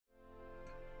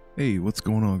Hey, what's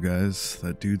going on, guys?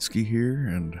 That Dudeski here,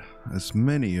 and as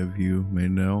many of you may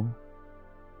know,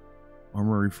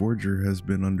 Arma Reforger has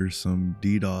been under some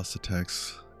DDoS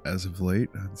attacks as of late.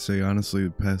 I'd say honestly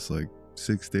the past like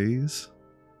 6 days.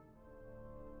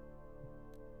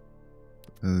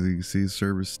 As you can see,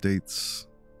 server states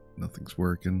nothing's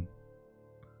working.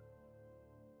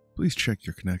 Please check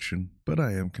your connection, but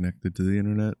I am connected to the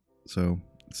internet, so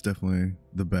it's definitely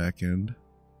the back end.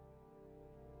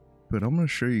 But I'm going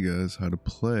to show you guys how to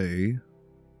play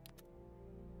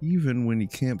even when you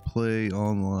can't play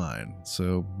online,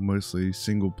 so mostly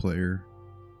single player.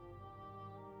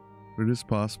 But it is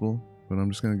possible, but I'm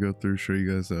just going to go through show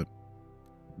you guys that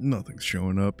nothing's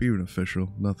showing up, even official,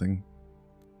 nothing.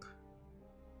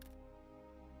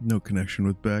 No connection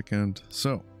with backend.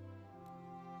 So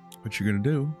what you're going to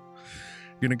do,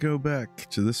 you're going to go back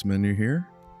to this menu here,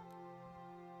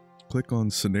 click on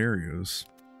scenarios.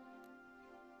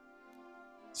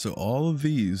 So all of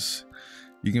these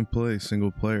you can play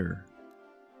single player,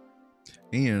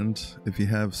 and if you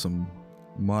have some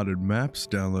modded maps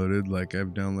downloaded, like I've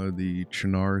downloaded the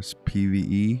Chernarus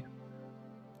PVE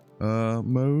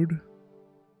mode,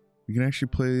 you can actually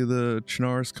play the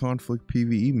Chernarus conflict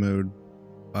PVE mode,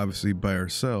 obviously by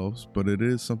ourselves, but it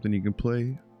is something you can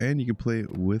play, and you can play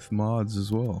it with mods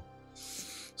as well.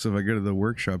 So if I go to the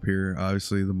workshop here,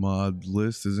 obviously the mod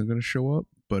list isn't going to show up,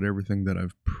 but everything that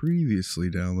I've previously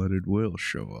downloaded will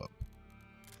show up.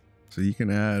 So you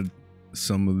can add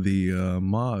some of the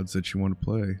mods that you want to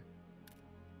play.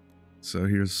 So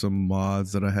here's some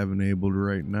mods that I have enabled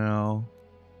right now.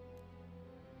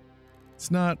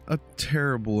 It's not a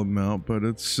terrible amount, but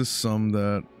it's just some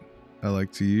that I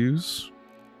like to use.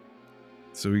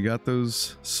 So we got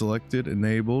those selected,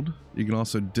 enabled. You can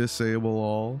also disable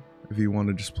all if you want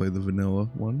to just play the vanilla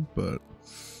one, but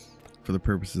for the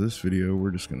purpose of this video,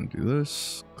 we're just going to do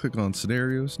this. Click on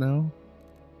scenarios now.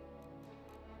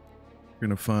 You're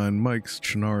going to find Mike's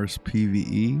Chernarus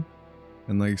PVE.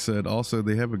 And like I said, also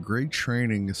they have a great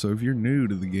training. So if you're new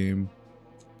to the game,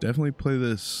 definitely play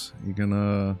this. You can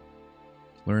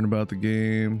learn about the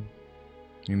game,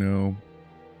 you know,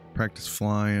 practice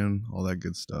flying, all that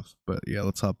good stuff. But yeah,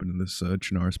 let's hop into this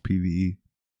Chernarus PVE.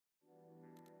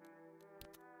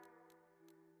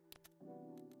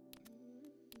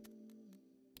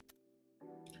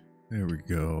 There we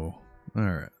go.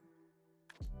 Alright.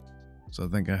 So I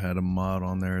think I had a mod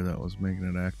on there that was making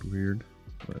it act weird.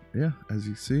 But yeah, as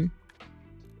you see,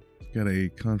 got a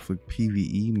conflict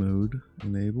PVE mode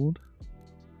enabled.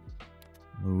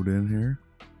 Load in here.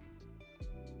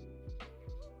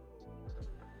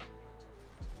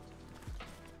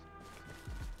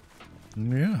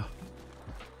 And yeah,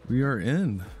 we are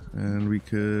in, and we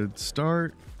could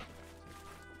start.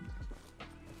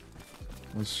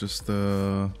 Let's just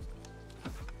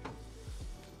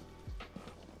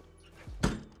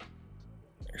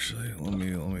actually, let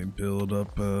me build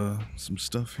up some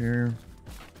stuff here.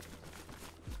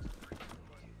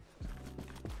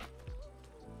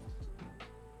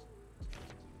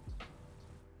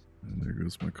 And there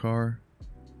goes my car.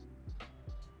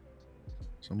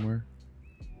 Somewhere.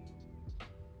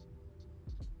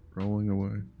 Rolling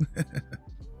away.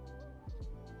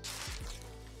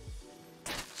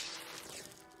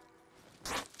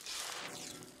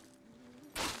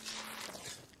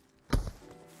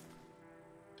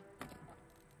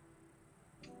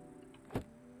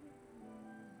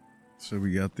 So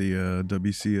we got the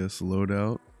WCS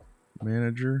loadout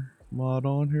manager mod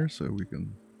on here, so we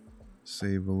can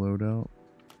save a loadout.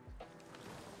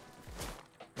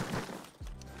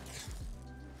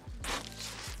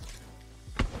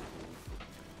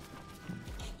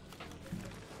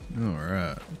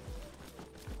 Alright.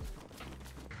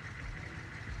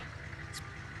 Let's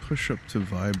push up to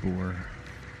Vybor,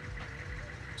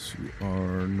 to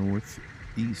our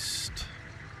northeast.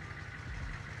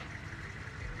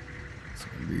 It's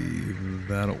gonna be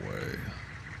that away.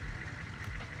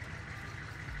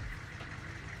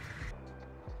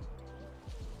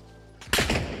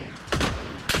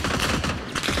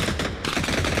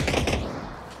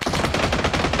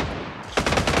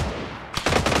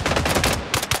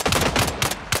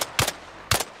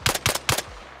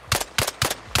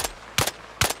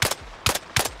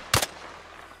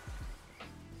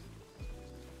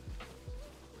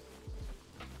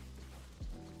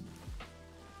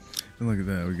 And look at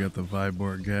that, we got the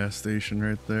Vybor gas station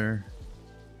right there.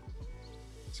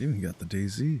 It's even got the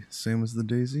DayZ, same as the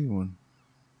DayZ one.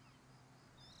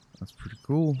 That's pretty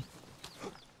cool.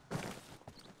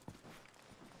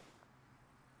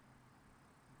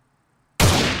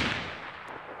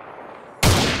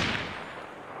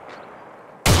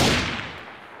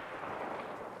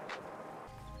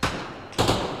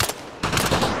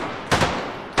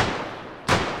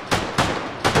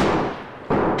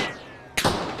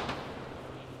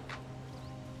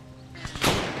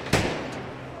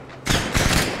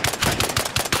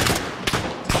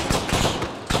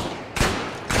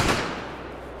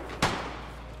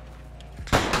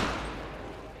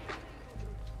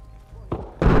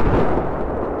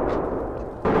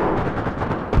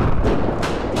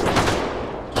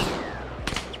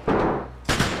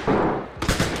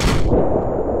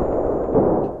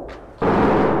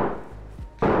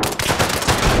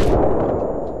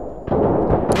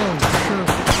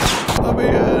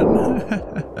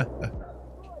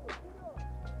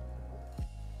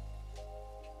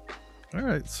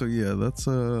 Alright, so yeah, that's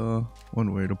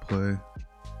one way to play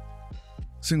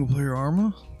single player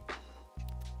Arma.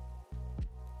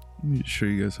 Let me show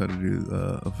you guys how to do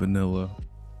a vanilla.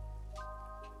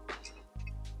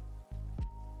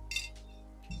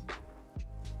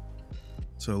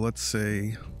 So let's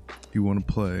say you want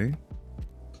to play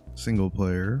single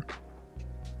player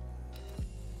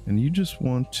and you just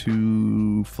want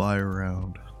to fly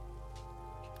around.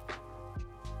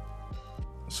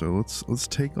 So let's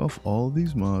take off all of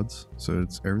these mods. So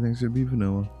everything's gonna be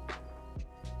vanilla.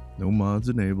 No mods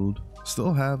enabled.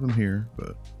 Still have them here,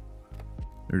 but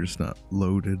they're just not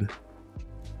loaded.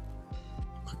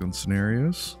 Click on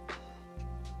scenarios.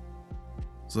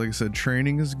 So like I said,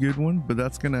 training is a good one, but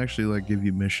that's gonna actually like give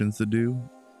you missions to do.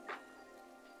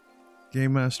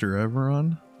 Game Master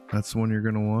Everon, that's the one you're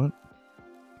gonna want.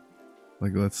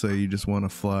 Like let's say you just want to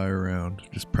fly around,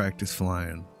 just practice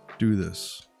flying. Do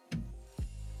this.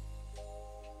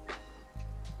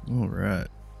 All right.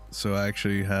 So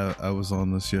I was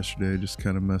on this yesterday, just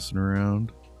kind of messing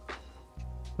around.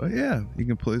 But yeah, you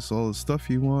can place all the stuff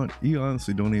you want. You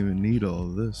honestly don't even need all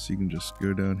of this. You can just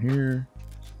go down here,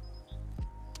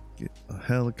 get a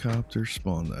helicopter,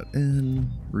 spawn that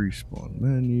in, respawn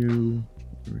menu.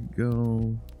 There we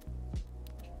go.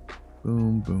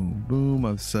 Boom, boom, boom.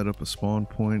 I've set up a spawn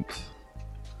point.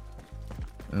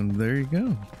 And there you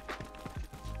go.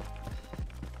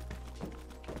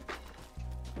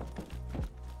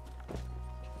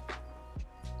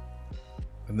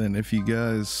 And then if you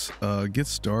guys get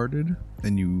started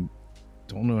and you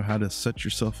don't know how to set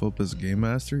yourself up as a game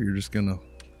master, you're just gonna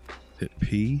hit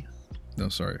P. No,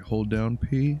 sorry, hold down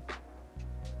P.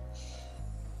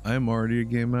 I am already a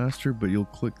game master, but you'll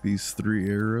click these 3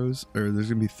 arrows, or there's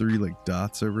gonna be 3 like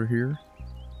dots over here.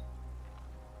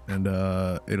 And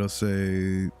it'll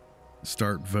say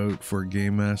start vote for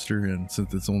game master, and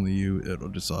since it's only you, it'll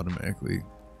just automatically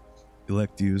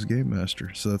elect you as game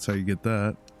master. So that's how you get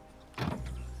that.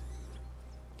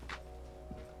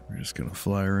 We're just gonna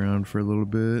fly around for a little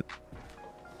bit.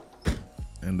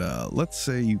 And let's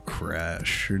say you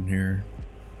crash in here.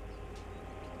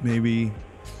 Maybe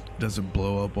it doesn't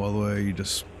blow up all the way, you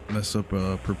just mess up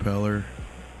a propeller.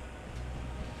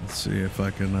 Let's see if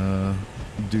I can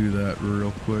do that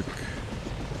real quick.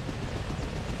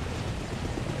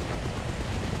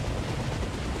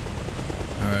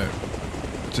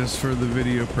 Alright, just for the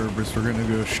video purpose, we're gonna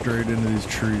go straight into these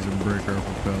trees and break our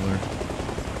propeller.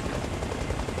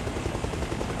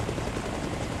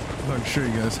 I can show you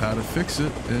guys how to fix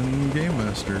it in Game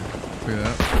Master. Look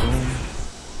at that, boom.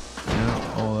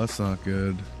 Yeah, oh, that's not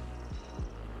good.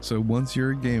 So once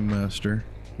you're a Game Master,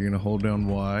 you're gonna hold down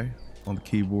Y on the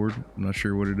keyboard. I'm not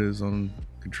sure what it is on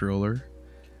controller.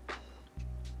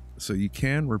 So you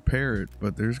can repair it,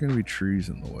 but there's gonna be trees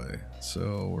in the way.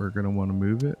 So we're gonna wanna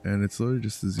move it, and it's literally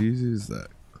just as easy as that.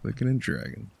 Clicking and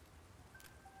dragging.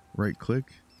 Right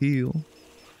click, heal.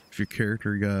 If your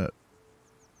character got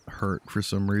hurt for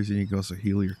some reason, you can also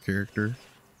heal your character.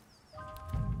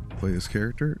 Play this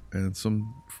character, and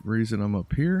some reason I'm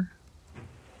up here.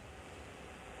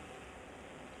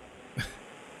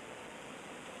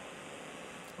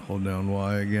 Hold down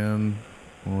Y again.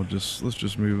 Let's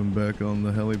just move him back on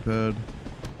the helipad.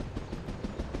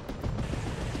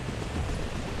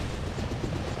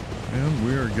 And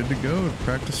we are good to go to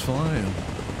practice flying.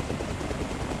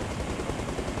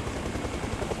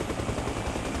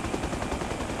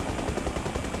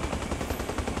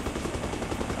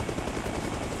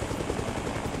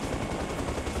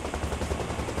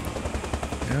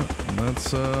 Yep, and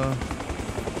that's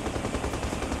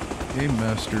Game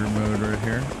Master mode right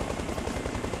here.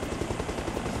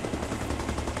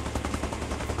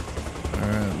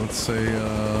 Alright, let's say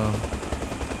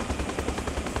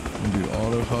we'll do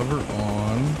auto hover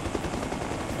on.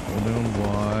 Hold down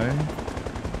Y.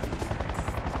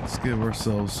 Let's give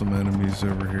ourselves some enemies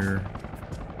over here.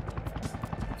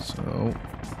 So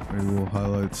maybe we'll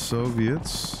highlight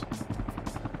Soviets.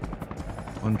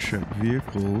 Uncheck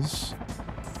vehicles.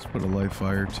 Let's put a live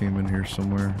fire team in here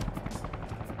somewhere.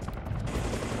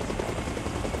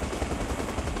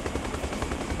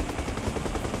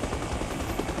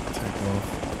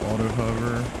 Auto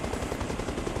hover.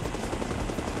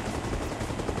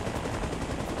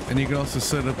 And you can also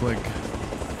set up like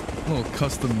little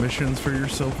custom missions for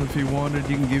yourself if you wanted.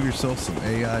 You can give yourself some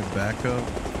AI backup.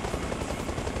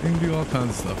 You can do all kinds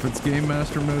of stuff. It's Game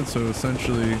Master mode, so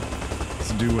essentially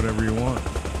it's do whatever you want.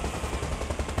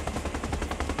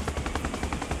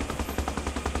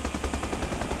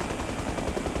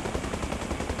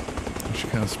 I'm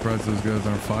actually kind of surprised those guys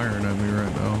aren't firing at me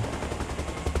right now.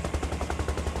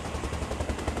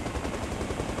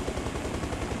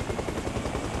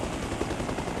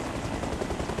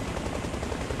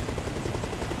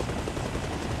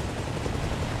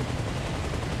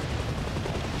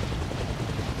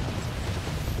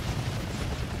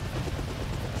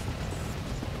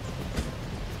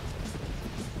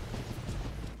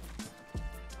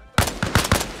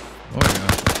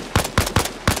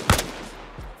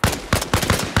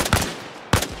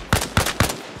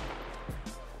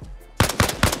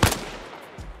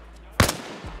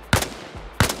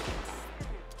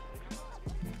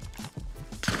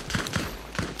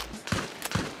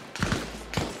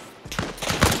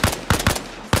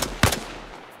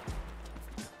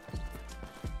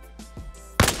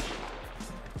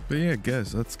 But yeah,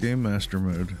 guys, that's Game Master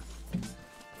mode.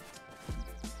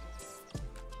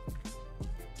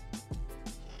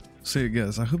 So yeah,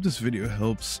 guys, I hope this video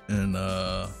helps in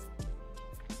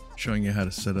showing you how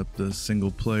to set up the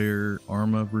single player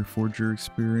Arma Reforger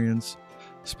experience,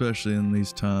 especially in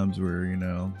these times where, you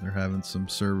know, they're having some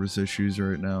service issues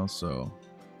right now. So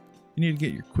you need to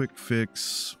get your quick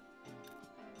fix.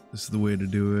 This is the way to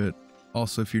do it.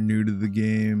 Also, if you're new to the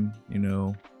game, you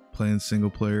know, playing single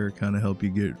player kind of help you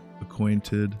get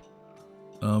acquainted.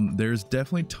 There's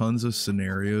definitely tons of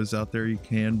scenarios out there you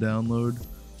can download.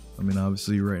 I mean,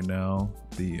 obviously right now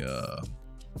the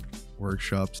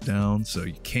workshop's down, so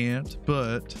you can't,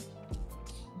 but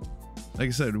like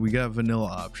I said, we got vanilla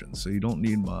options, so you don't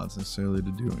need mods necessarily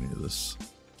to do any of this.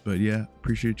 But yeah,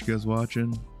 appreciate you guys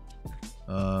watching.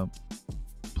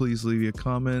 Please leave you a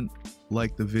comment,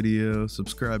 like the video,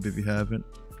 subscribe if you haven't,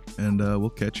 and we'll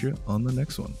catch you on the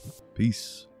next one.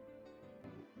 Peace.